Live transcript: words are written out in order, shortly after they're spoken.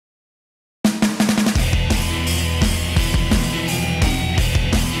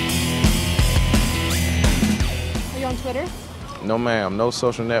Twitter? No, ma'am. No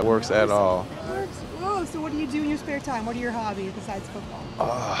social networks at all. Oh, so what do you do in your spare time? What are your hobbies besides football?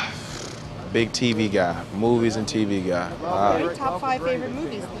 Big TV guy. Movies and TV guy. Okay, top 5 favorite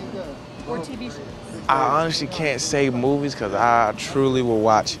movies or TV shows? I honestly can't say movies because I truly will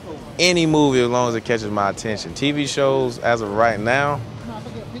watch any movie as long as it catches my attention. TV shows, as of right now,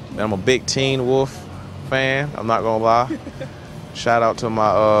 I'm a big Teen Wolf fan. I'm not gonna lie. Shout out to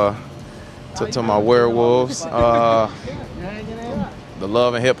my to my werewolves. The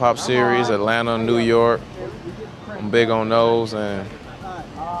Love and Hip Hop series, Atlanta, New York. I'm big on those, and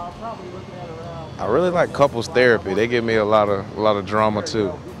I really like couples therapy. They give me a lot of drama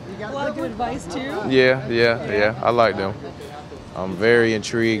too. A lot of good advice too. Yeah. I like them. I'm very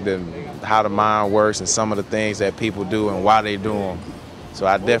intrigued in how the mind works and some of the things that people do and why they do them. So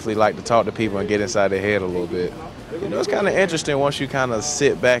I definitely like to talk to people and get inside their head a little bit. You know, it's kind of interesting once you kind of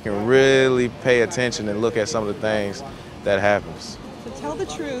sit back and really pay attention and look at some of the things that happens. So tell the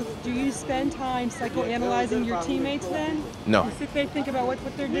truth, do you spend time psychoanalyzing your teammates then? No. You sit there and think about what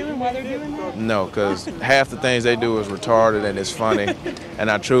they're doing, why they're doing that? No, because half the things they do is retarded and it's funny, and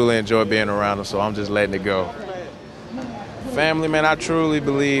I truly enjoy being around them, so I'm just letting it go. Family, man, I truly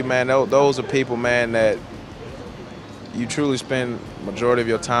believe, man, those are people, man, that you truly spend majority of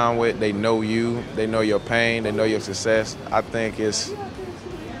your time with. They know you, they know your pain, they know your success. I think I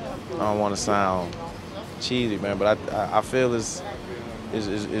don't want to sound cheesy, man, but I feel it's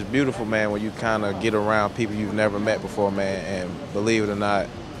beautiful, man, when you kind of get around people you've never met before, man, and believe it or not,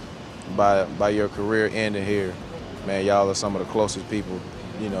 by your career ending here, man, y'all are some of the closest people,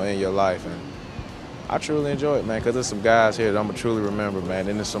 you know, in your life. And I truly enjoy it, man, because there's some guys here that I'm going to truly remember, man,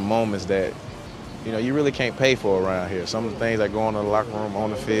 and there's some moments that, you know, you really can't pay for around here. Some of the things that go on in the locker room, on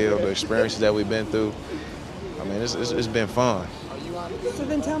the field, the experiences that we've been through, I mean, it's been fun. So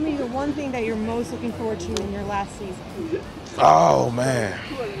then tell me the one thing that you're most looking forward to in your last season. Oh, man.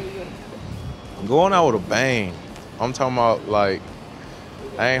 Going out with a bang. I'm talking about, like,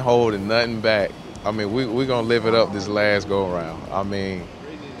 I ain't holding nothing back. I mean, we're going to live it up this last go-around. I mean,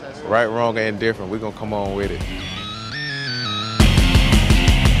 right, wrong, and indifferent, we're going to come on with it.